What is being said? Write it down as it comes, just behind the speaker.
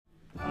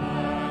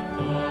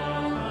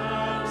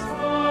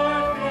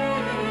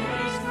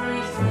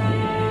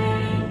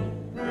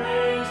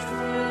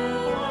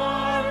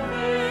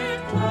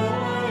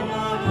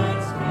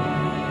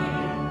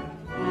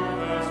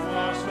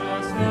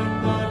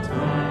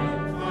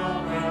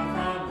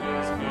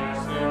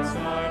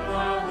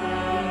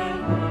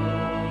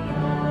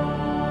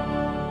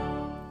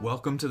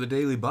Welcome to the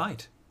Daily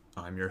Bite.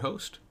 I'm your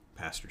host,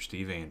 Pastor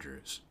Steve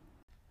Andrews.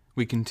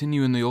 We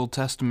continue in the Old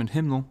Testament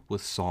hymnal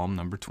with Psalm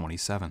number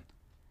 27.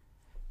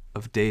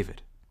 Of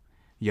David.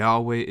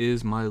 Yahweh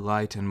is my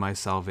light and my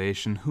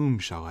salvation, whom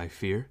shall I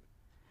fear?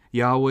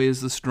 Yahweh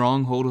is the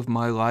stronghold of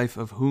my life,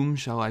 of whom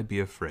shall I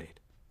be afraid?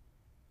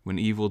 When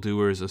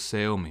evildoers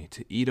assail me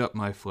to eat up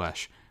my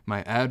flesh,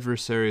 my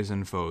adversaries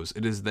and foes,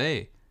 it is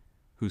they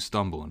who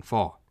stumble and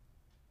fall.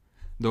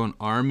 Though an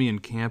army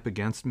encamp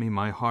against me,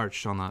 my heart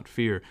shall not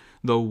fear.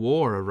 Though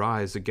war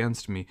arise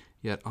against me,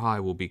 yet I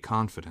will be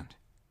confident.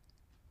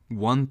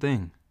 One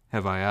thing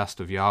have I asked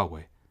of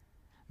Yahweh,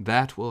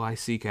 that will I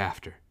seek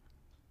after,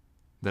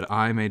 that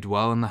I may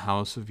dwell in the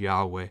house of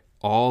Yahweh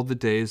all the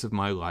days of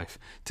my life,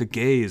 to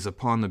gaze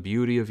upon the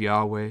beauty of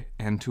Yahweh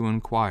and to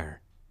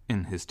inquire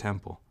in his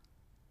temple.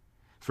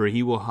 For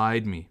he will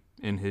hide me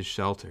in his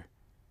shelter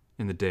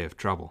in the day of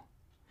trouble.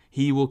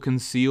 He will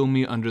conceal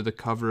me under the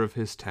cover of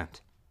his tent.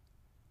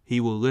 He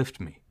will lift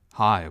me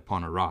high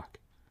upon a rock.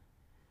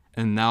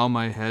 And now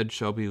my head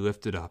shall be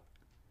lifted up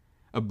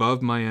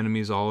above my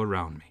enemies all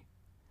around me.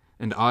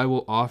 And I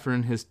will offer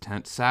in his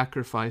tent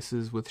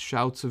sacrifices with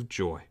shouts of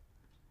joy.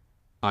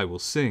 I will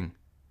sing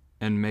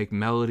and make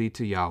melody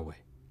to Yahweh.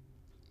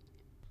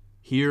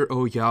 Hear,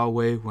 O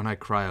Yahweh, when I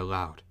cry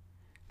aloud.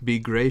 Be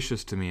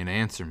gracious to me and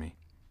answer me.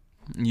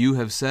 You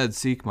have said,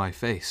 seek my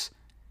face.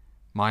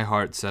 My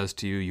heart says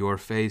to you, your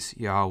face,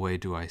 Yahweh,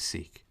 do I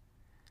seek.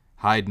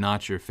 Hide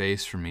not your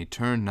face from me.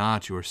 Turn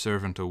not your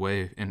servant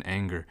away in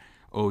anger.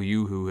 O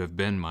you who have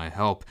been my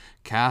help,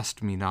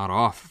 cast me not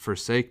off.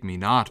 Forsake me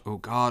not, O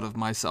God of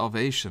my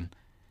salvation.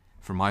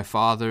 For my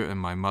father and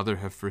my mother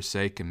have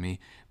forsaken me,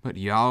 but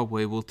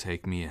Yahweh will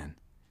take me in.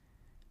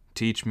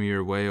 Teach me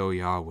your way, O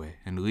Yahweh,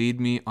 and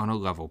lead me on a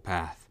level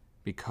path,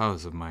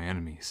 because of my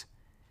enemies.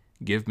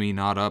 Give me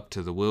not up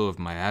to the will of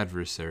my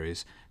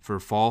adversaries, for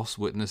false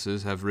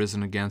witnesses have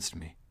risen against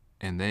me,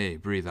 and they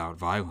breathe out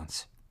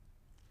violence.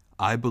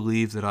 I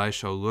believe that I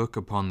shall look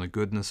upon the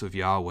goodness of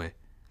Yahweh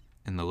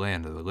in the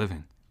land of the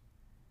living.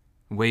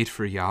 Wait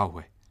for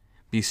Yahweh.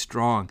 Be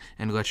strong,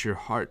 and let your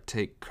heart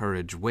take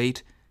courage.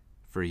 Wait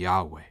for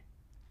Yahweh.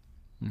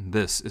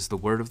 This is the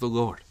word of the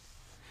Lord.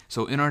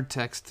 So in our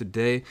text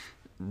today,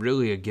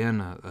 really again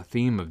a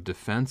theme of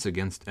defense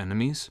against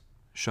enemies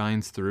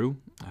shines through,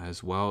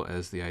 as well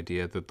as the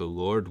idea that the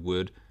Lord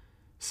would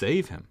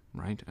save him,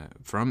 right,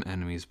 from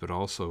enemies, but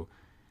also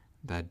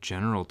that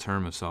general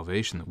term of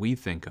salvation that we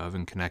think of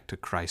and connect to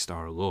Christ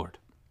our Lord.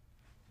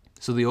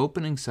 So the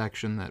opening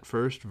section, that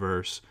first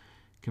verse,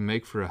 can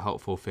make for a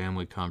helpful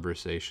family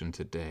conversation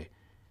today.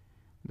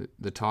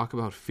 The talk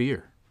about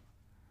fear.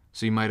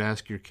 So you might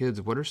ask your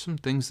kids, what are some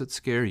things that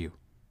scare you?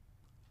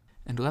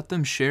 And let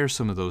them share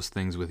some of those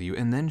things with you,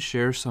 and then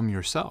share some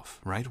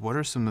yourself, right? What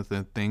are some of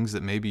the things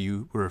that maybe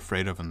you were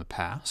afraid of in the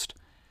past?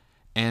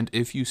 And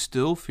if you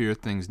still fear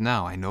things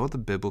now, I know the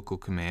biblical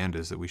command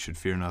is that we should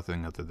fear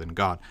nothing other than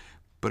God,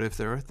 but if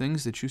there are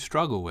things that you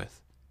struggle with,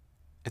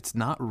 it's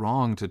not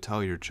wrong to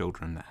tell your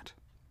children that,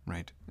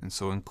 right? And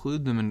so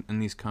include them in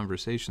these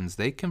conversations.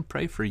 They can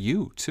pray for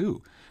you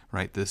too,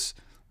 right? This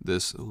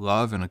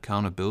love and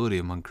accountability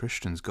among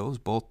Christians goes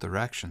both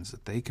directions,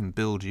 that they can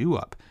build you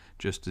up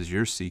just as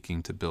you're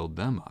seeking to build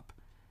them up.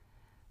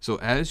 So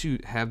as you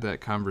have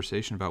that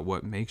conversation about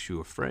what makes you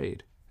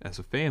afraid as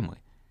a family,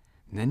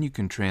 then you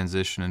can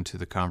transition into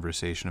the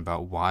conversation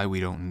about why we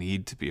don't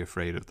need to be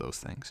afraid of those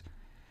things.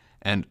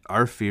 And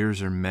our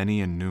fears are many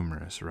and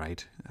numerous,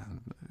 right?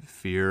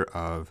 Fear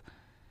of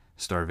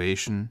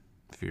starvation,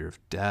 fear of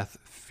death,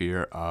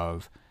 fear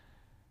of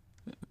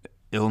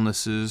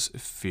illnesses,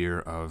 fear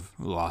of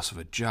loss of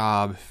a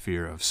job,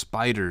 fear of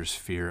spiders,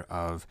 fear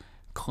of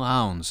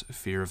clowns,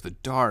 fear of the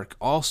dark,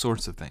 all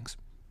sorts of things,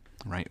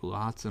 right?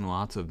 Lots and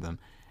lots of them.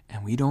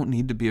 And we don't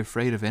need to be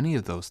afraid of any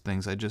of those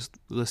things I just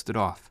listed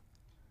off.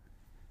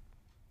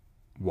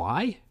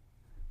 Why?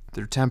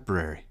 They're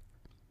temporary.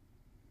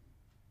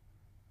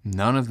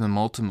 None of them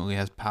ultimately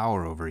has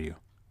power over you.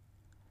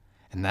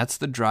 And that's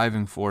the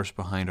driving force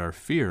behind our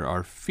fear.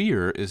 Our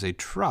fear is a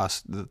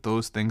trust that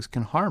those things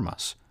can harm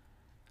us,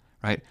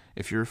 right?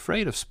 If you're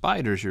afraid of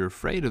spiders, you're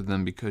afraid of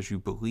them because you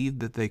believe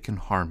that they can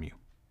harm you.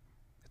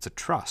 It's a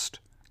trust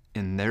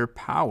in their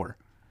power.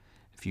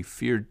 If you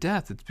fear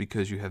death, it's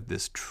because you have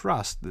this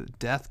trust that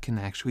death can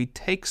actually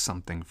take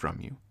something from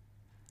you.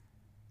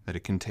 That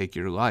it can take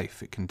your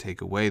life, it can take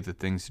away the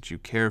things that you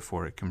care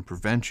for, it can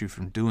prevent you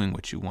from doing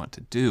what you want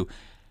to do.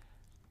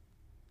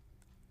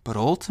 But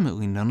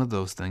ultimately, none of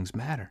those things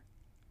matter.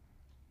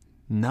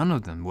 None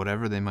of them,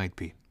 whatever they might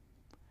be.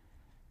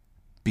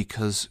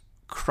 Because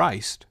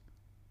Christ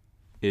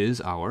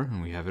is our,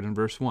 and we have it in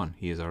verse 1,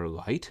 he is our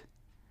light,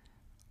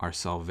 our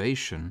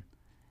salvation,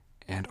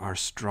 and our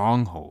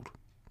stronghold.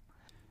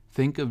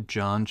 Think of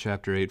John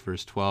chapter 8,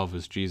 verse 12,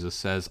 as Jesus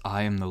says,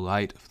 I am the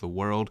light of the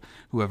world.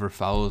 Whoever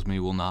follows me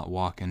will not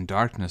walk in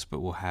darkness,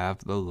 but will have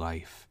the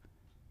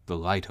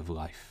light of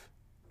life.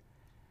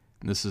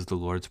 And this is the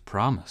Lord's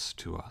promise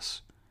to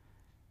us,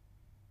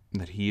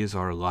 that he is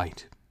our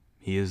light.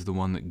 He is the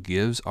one that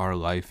gives our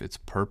life its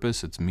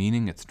purpose, its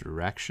meaning, its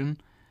direction,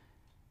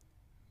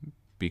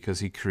 because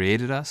he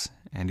created us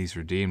and he's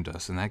redeemed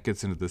us. And that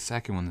gets into the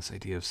second one, this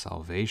idea of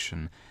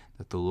salvation,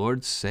 that the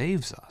Lord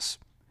saves us.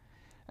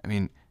 I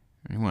mean,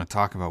 we want to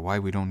talk about why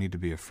we don't need to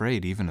be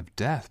afraid even of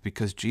death,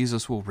 because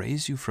Jesus will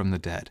raise you from the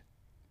dead.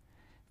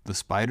 The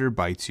spider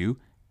bites you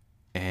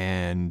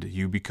and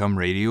you become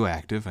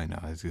radioactive. I know,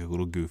 it's a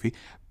little goofy.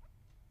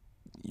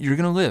 You're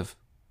going to live,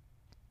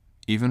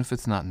 even if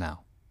it's not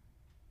now.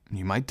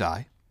 You might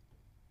die.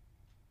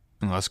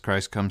 Unless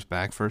Christ comes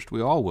back first,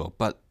 we all will.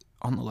 But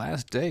on the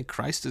last day,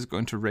 Christ is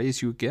going to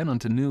raise you again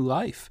unto new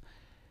life.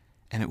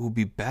 And it will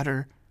be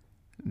better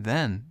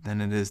then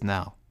than it is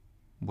now,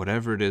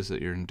 whatever it is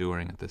that you're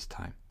enduring at this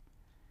time.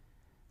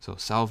 So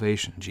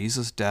salvation,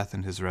 Jesus' death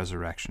and his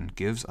resurrection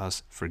gives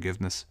us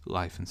forgiveness,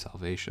 life, and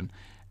salvation.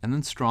 And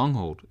then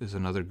stronghold is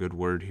another good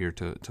word here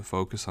to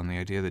focus on the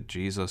idea that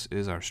Jesus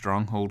is our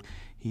stronghold.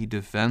 He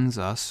defends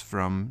us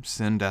from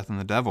sin, death, and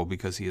the devil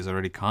because he has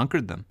already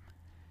conquered them.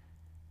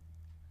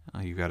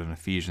 You've got an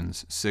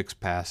Ephesians 6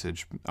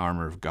 passage,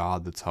 armor of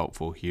God, that's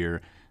helpful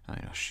here.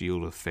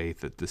 Shield of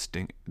faith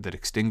that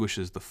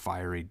extinguishes the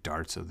fiery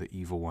darts of the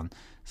evil one,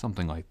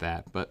 something like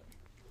that. But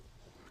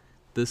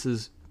this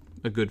is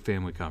a good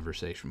family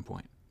conversation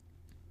point.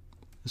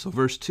 So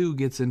verse 2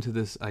 gets into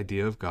this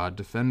idea of God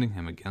defending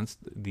him against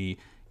the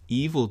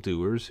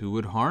evildoers who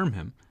would harm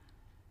him.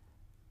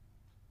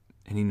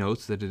 And he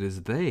notes that it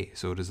is they,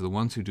 so it is the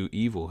ones who do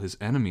evil, his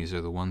enemies are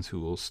the ones who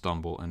will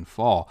stumble and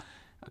fall.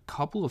 A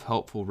couple of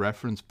helpful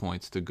reference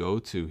points to go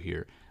to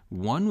here.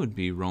 One would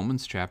be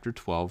Romans chapter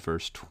 12,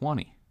 verse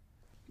 20.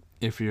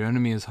 If your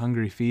enemy is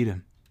hungry, feed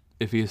him.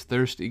 If he is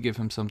thirsty, give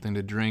him something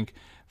to drink,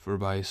 for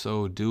by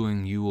so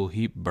doing you will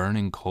heap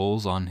burning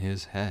coals on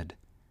his head.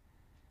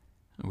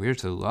 We are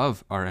to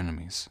love our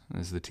enemies,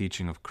 as the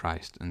teaching of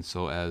Christ. And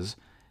so as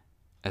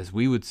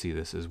we would see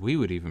this, as we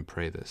would even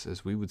pray this,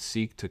 as we would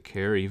seek to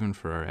care even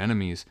for our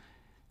enemies,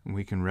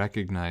 we can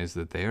recognize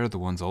that they are the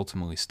ones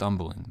ultimately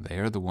stumbling. They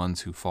are the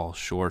ones who fall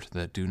short,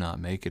 that do not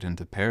make it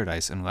into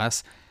paradise,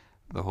 unless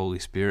the Holy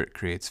Spirit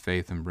creates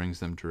faith and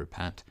brings them to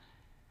repent.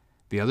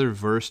 The other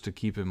verse to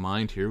keep in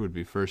mind here would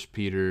be 1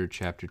 Peter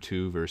chapter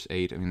 2, verse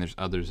 8. I mean, there's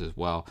others as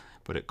well,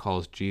 but it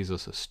calls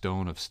Jesus a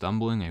stone of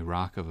stumbling, a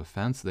rock of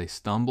offense. They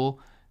stumble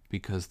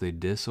because they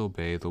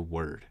disobey the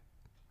word,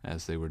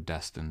 as they were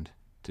destined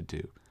to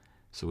do.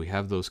 So we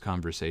have those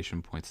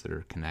conversation points that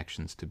are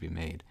connections to be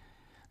made.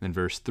 Then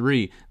verse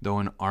 3, though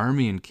an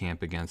army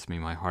encamp against me,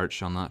 my heart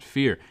shall not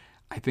fear.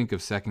 I think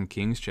of 2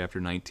 Kings chapter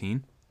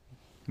 19,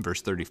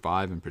 verse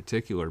 35 in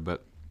particular,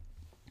 but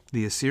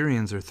the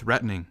Assyrians are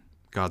threatening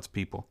God's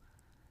people.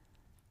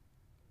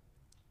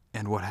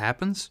 And what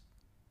happens?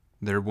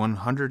 Their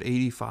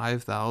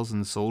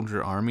 185,000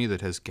 soldier army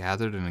that has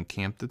gathered and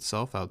encamped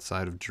itself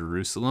outside of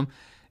Jerusalem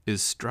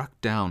is struck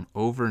down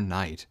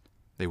overnight.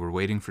 They were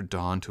waiting for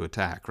dawn to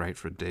attack, right,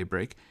 for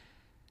daybreak.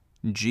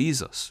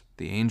 Jesus,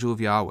 the angel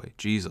of Yahweh,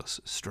 Jesus,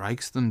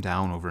 strikes them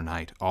down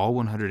overnight, all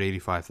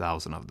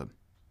 185,000 of them.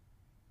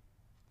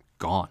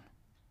 Gone.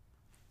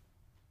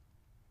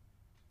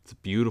 It's a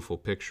beautiful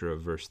picture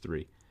of verse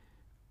 3.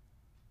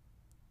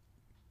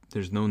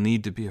 There's no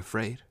need to be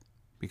afraid,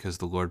 because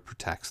the Lord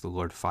protects, the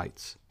Lord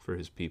fights for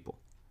his people.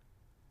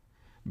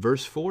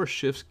 Verse 4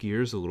 shifts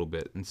gears a little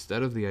bit.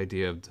 Instead of the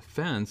idea of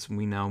defense,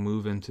 we now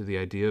move into the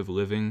idea of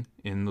living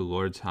in the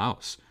Lord's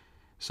house.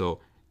 So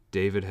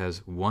David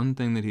has one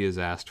thing that he has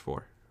asked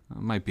for. It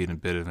might be a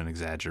bit of an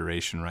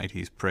exaggeration, right?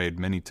 He's prayed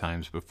many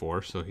times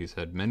before, so he's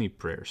had many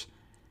prayers.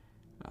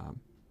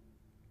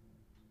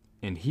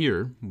 And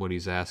here, what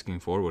he's asking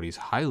for, what he's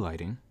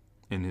highlighting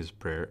in his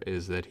prayer,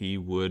 is that he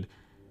would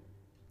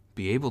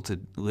be able to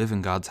live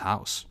in God's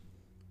house,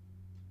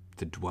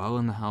 to dwell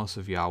in the house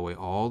of Yahweh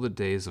all the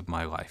days of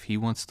my life. He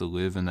wants to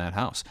live in that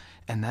house.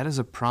 And that is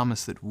a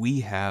promise that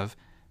we have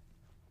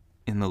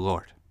in the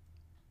Lord.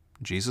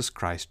 Jesus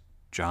Christ,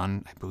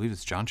 John, I believe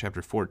it's John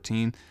chapter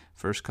 14,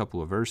 first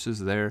couple of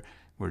verses there,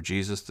 where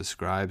Jesus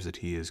describes that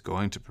he is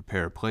going to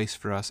prepare a place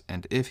for us,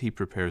 and if he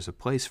prepares a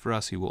place for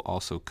us, he will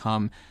also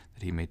come,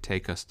 that he may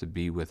take us to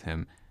be with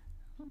him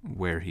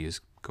where he is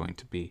going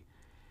to be.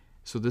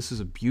 So this is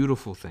a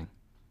beautiful thing.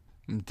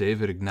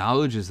 David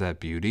acknowledges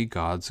that beauty,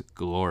 God's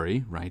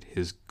glory, right?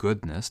 His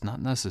goodness,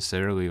 not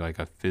necessarily like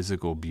a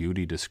physical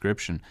beauty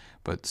description,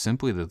 but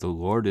simply that the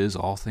Lord is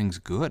all things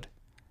good.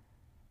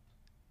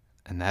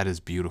 And that is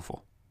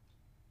beautiful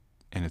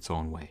in its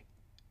own way.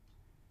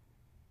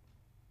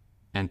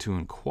 And to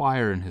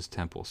inquire in his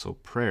temple, so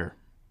prayer,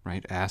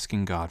 right?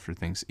 Asking God for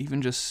things,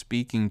 even just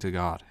speaking to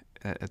God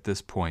at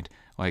this point,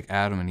 like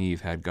Adam and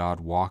Eve had God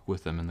walk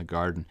with them in the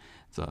garden.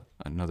 It's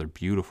another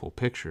beautiful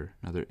picture,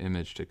 another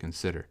image to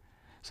consider.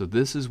 So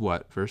this is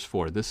what, verse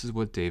 4, this is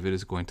what David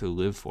is going to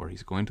live for.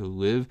 He's going to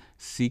live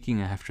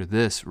seeking after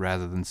this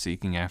rather than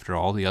seeking after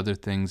all the other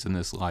things in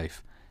this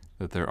life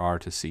that there are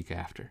to seek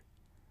after.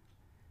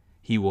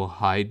 He will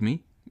hide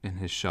me in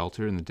his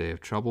shelter in the day of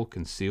trouble,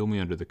 conceal me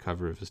under the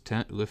cover of his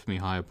tent, lift me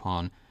high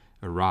upon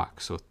a rock.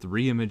 So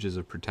 3 images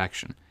of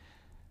protection.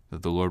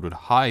 That the Lord would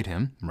hide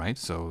him, right?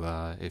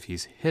 So if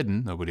he's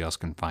hidden, nobody else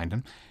can find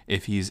him.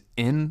 If he's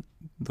in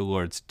the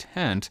Lord's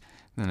tent,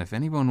 then if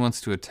anyone wants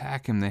to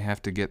attack him, they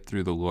have to get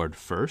through the Lord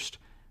first,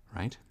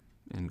 right?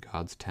 In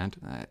God's tent.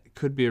 It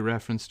could be a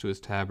reference to his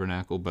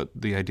tabernacle, but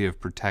the idea of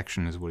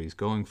protection is what he's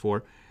going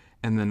for.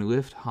 And then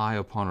lift high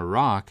upon a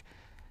rock,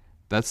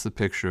 that's the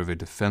picture of a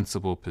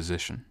defensible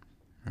position,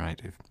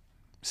 right? If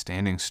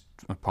standing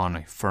upon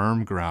a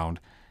firm ground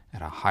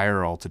at a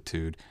higher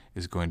altitude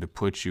is going to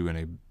put you in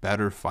a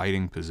better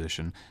fighting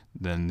position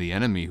than the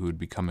enemy who would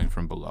be coming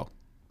from below.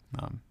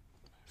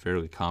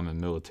 Fairly common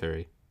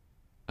military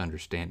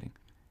understanding.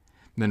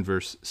 Then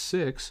verse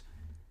 6,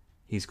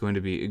 he's going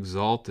to be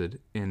exalted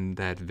in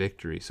that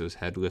victory, so his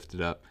head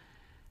lifted up.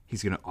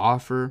 He's going to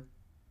offer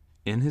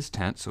in his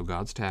tent, so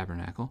God's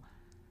tabernacle,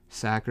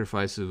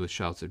 sacrifices with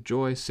shouts of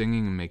joy,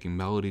 singing and making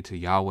melody to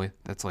Yahweh.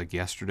 That's like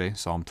yesterday,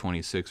 Psalm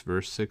 26,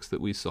 verse 6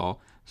 that we saw.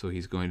 So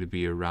he's going to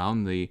be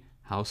around the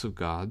house of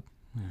God,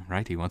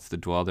 right? He wants to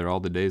dwell there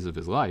all the days of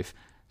his life.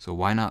 So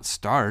why not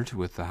start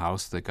with the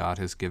house that God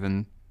has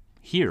given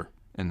here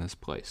in this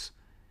place?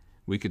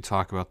 We could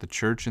talk about the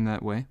church in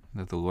that way,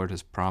 that the Lord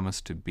has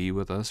promised to be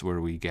with us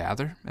where we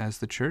gather as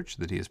the church,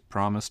 that he has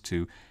promised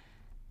to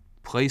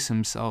place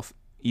himself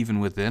even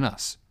within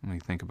us. When we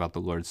think about the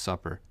Lord's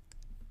Supper,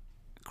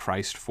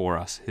 Christ for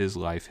us, his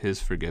life,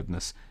 his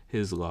forgiveness,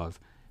 his love,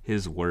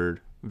 his word,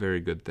 very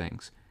good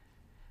things.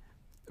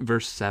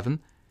 Verse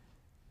 7,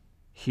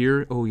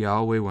 hear, O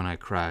Yahweh, when I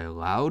cry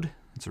aloud.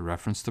 It's a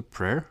reference to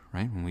prayer,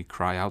 right? When we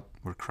cry out,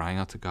 we're crying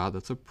out to God.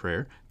 That's a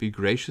prayer. Be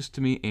gracious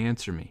to me,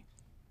 answer me.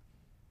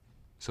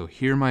 So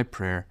hear my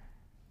prayer,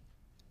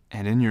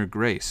 and in your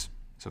grace,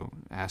 so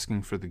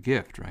asking for the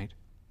gift, right?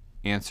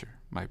 Answer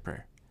my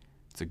prayer.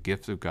 It's a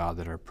gift of God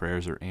that our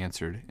prayers are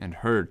answered and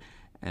heard.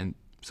 And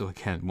so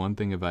again, one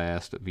thing if I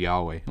asked of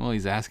Yahweh, well,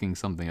 he's asking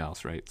something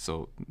else, right?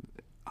 So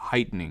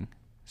heightening,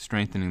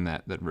 strengthening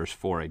that verse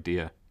 4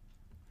 idea,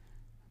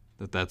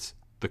 that's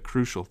the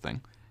crucial thing.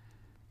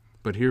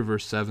 But here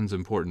verse 7 is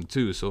important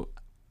too. So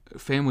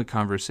family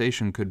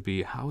conversation could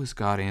be, how has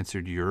God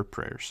answered your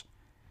prayers?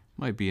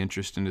 Might be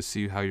interesting to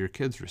see how your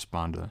kids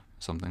respond to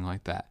something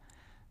like that.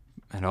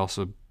 And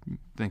also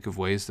think of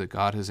ways that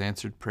God has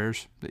answered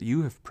prayers that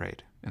you have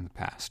prayed in the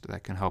past.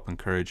 That can help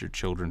encourage your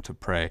children to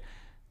pray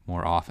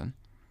more often.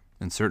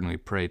 And certainly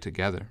pray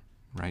together,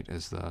 right,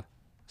 as the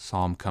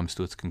psalm comes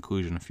to its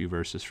conclusion a few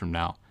verses from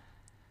now.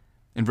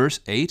 In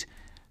verse 8,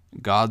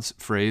 God's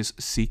phrase,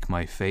 seek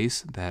my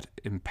face, that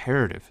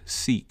imperative,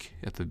 seek,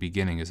 at the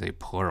beginning is a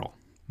plural.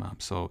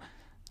 So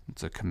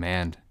it's a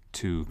command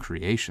to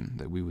creation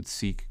that we would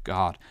seek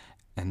God.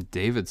 And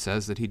David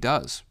says that he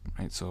does,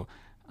 right? So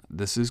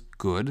this is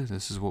good.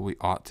 This is what we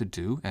ought to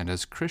do. And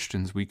as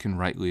Christians, we can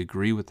rightly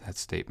agree with that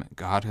statement.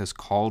 God has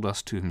called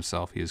us to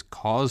himself. He has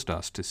caused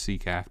us to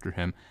seek after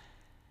him.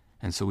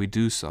 And so we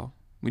do so.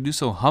 We do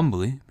so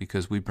humbly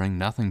because we bring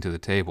nothing to the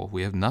table.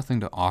 We have nothing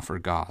to offer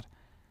God.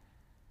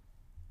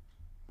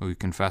 But we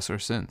confess our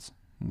sins.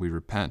 We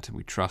repent.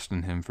 We trust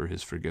in him for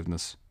his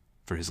forgiveness,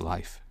 for his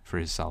life, for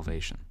his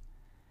salvation.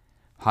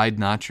 Hide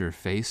not your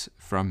face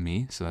from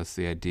me. So that's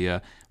the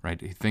idea,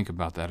 right? You think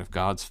about that. If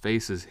God's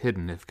face is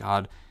hidden, if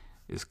God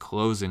is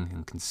closing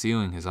and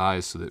concealing his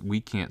eyes so that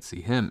we can't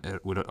see him,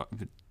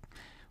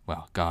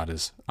 God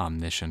is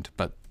omniscient,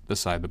 but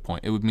beside the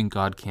point, it would mean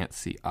God can't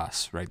see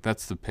us, right?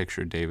 That's the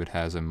picture David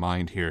has in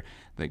mind here,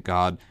 that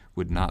God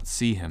would not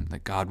see him,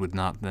 that God would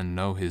not then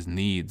know his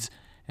needs.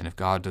 And if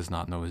God does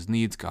not know his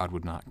needs, God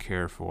would not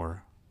care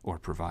for or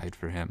provide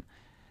for him.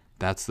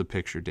 That's the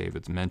picture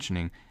David's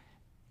mentioning.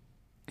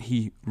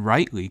 He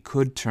rightly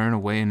could turn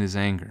away in his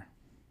anger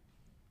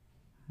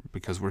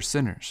because we're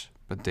sinners.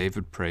 But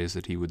David prays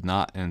that he would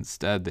not,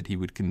 instead that he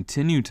would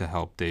continue to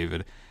help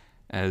David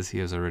as he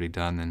has already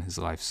done in his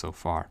life so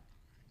far.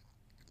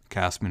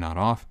 Cast me not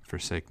off,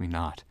 forsake me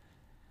not,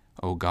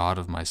 O God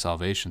of my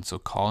salvation. So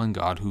calling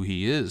God who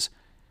he is,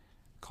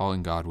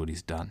 calling God what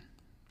he's done,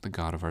 the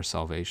God of our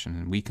salvation,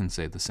 and we can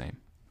say the same.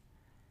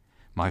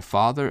 My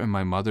father and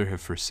my mother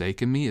have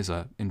forsaken me is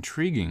an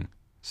intriguing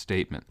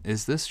statement.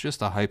 Is this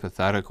just a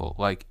hypothetical?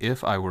 Like,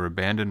 if I were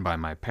abandoned by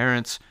my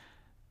parents,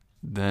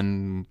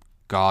 then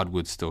God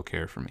would still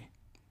care for me.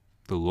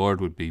 The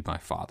Lord would be my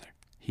father.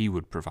 He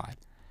would provide.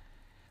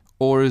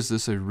 Or is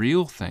this a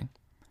real thing?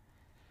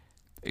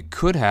 It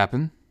could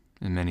happen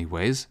in many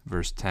ways.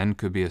 Verse 10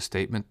 could be a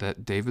statement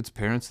that David's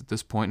parents at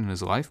this point in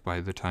his life,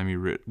 by the time he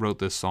wrote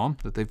this psalm,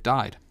 that they've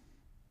died,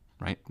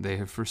 right? They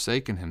have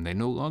forsaken him. They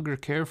no longer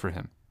care for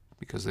him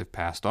because they've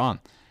passed on.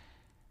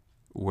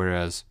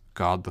 Whereas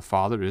God the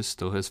Father is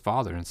still his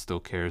father and still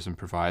cares and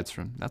provides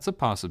for him. That's a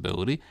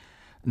possibility.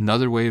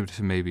 Another way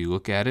to maybe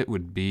look at it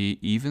would be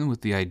even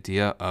with the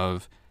idea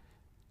of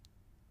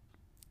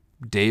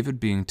David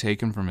being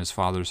taken from his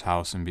father's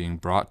house and being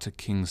brought to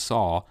King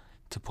Saul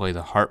to play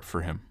the harp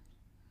for him,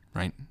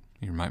 right?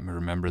 You might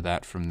remember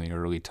that from the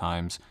early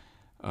times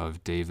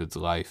of David's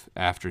life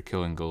after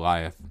killing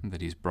Goliath,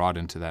 that he's brought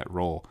into that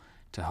role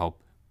to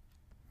help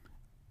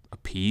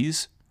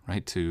appease,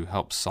 right, to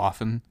help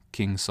soften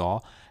King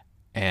Saul,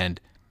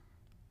 and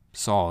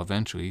Saul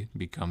eventually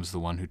becomes the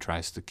one who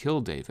tries to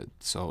kill David.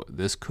 So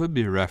this could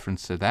be a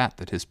reference to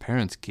that his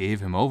parents gave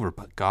him over,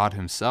 but God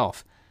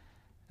himself,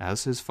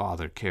 as his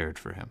father, cared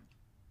for him.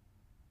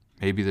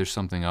 Maybe there's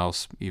something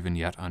else even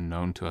yet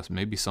unknown to us.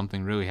 Maybe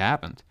something really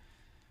happened,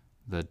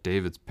 that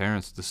David's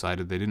parents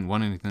decided they didn't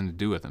want anything to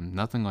do with him.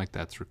 Nothing like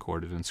that's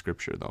recorded in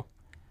Scripture, though.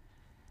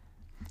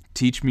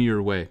 Teach me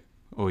your way,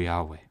 O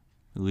Yahweh.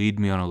 Lead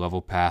me on a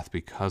level path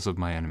because of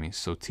my enemies.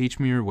 So teach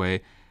me your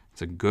way.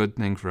 It's a good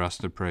thing for us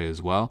to pray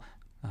as well,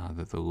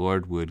 that the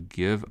Lord would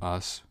give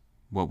us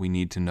what we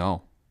need to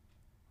know.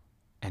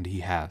 And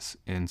he has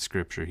in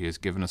Scripture. He has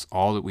given us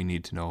all that we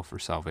need to know for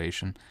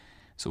salvation.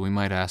 So we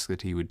might ask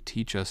that he would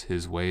teach us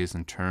his ways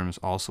in terms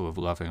also of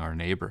loving our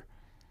neighbor,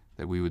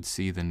 that we would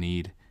see the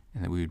need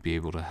and that we would be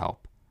able to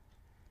help.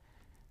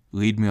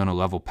 Lead me on a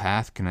level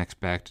path connects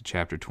back to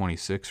chapter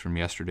 26 from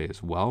yesterday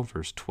as well,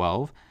 verse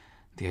 12.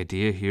 The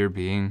idea here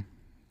being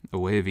a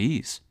way of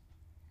ease.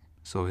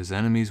 So his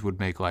enemies would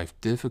make life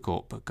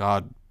difficult, but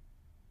God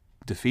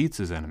defeats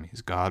his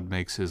enemies. God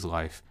makes his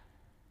life,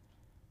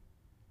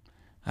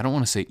 I don't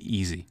want to say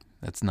easy.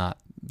 That's not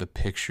the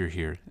picture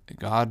here.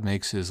 God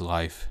makes his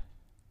life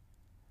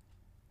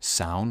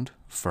sound,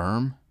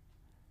 firm.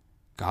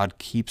 God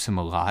keeps him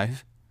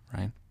alive,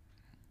 right?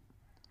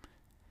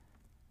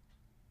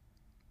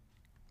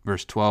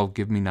 Verse 12,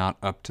 give me not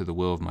up to the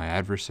will of my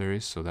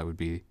adversaries. So that would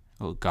be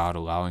God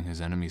allowing his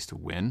enemies to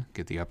win,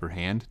 get the upper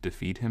hand,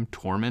 defeat him,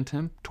 torment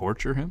him,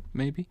 torture him,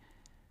 maybe.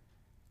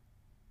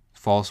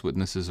 False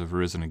witnesses have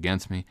risen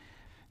against me.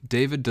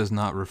 David does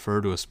not refer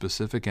to a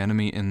specific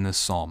enemy in this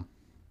psalm.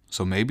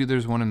 So maybe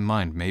there's one in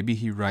mind. Maybe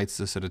he writes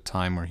this at a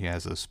time where he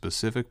has a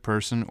specific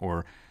person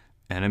or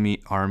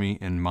enemy army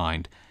in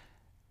mind.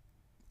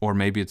 Or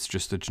maybe it's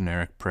just a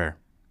generic prayer.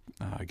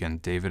 Again,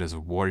 David as a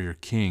warrior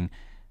king,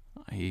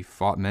 he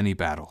fought many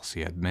battles.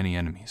 He had many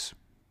enemies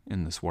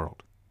in this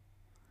world.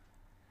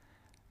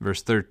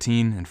 Verse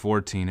 13 and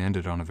 14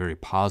 ended on a very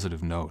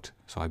positive note.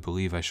 So I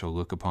believe I shall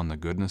look upon the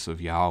goodness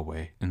of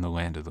Yahweh in the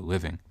land of the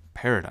living.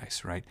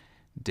 Paradise, right?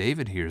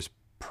 David here is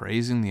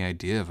praising the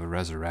idea of a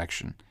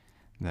resurrection,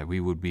 that we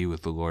would be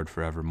with the Lord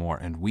forevermore.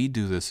 And we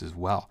do this as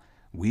well.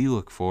 We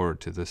look forward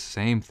to the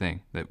same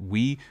thing, that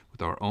we,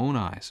 with our own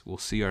eyes, will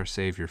see our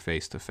Savior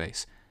face to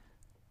face,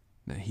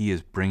 that he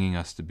is bringing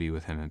us to be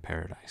with him in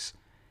paradise.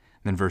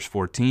 Then verse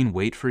 14,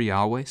 wait for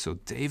Yahweh. So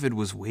David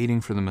was waiting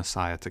for the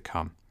Messiah to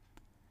come,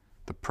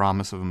 the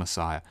promise of a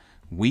Messiah.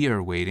 We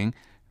are waiting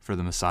for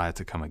the Messiah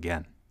to come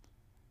again.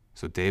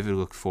 So David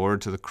looked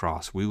forward to the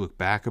cross. We look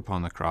back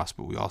upon the cross,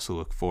 but we also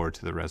look forward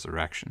to the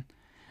resurrection.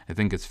 I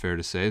think it's fair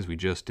to say, as we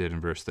just did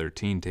in verse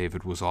 13,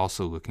 David was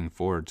also looking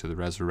forward to the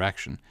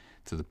resurrection,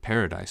 to the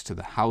paradise, to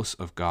the house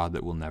of God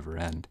that will never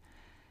end.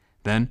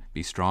 Then,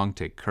 be strong,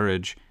 take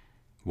courage.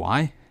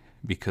 Why?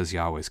 Because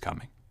Yahweh's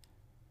coming.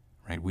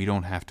 Right? We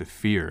don't have to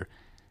fear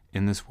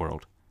in this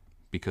world,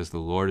 because the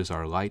Lord is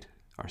our light,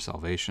 our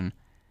salvation,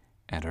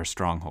 and our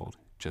stronghold.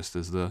 Just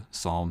as the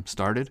psalm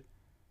started,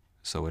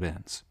 so it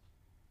ends.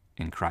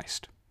 In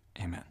Christ.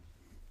 Amen.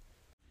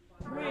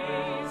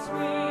 Praise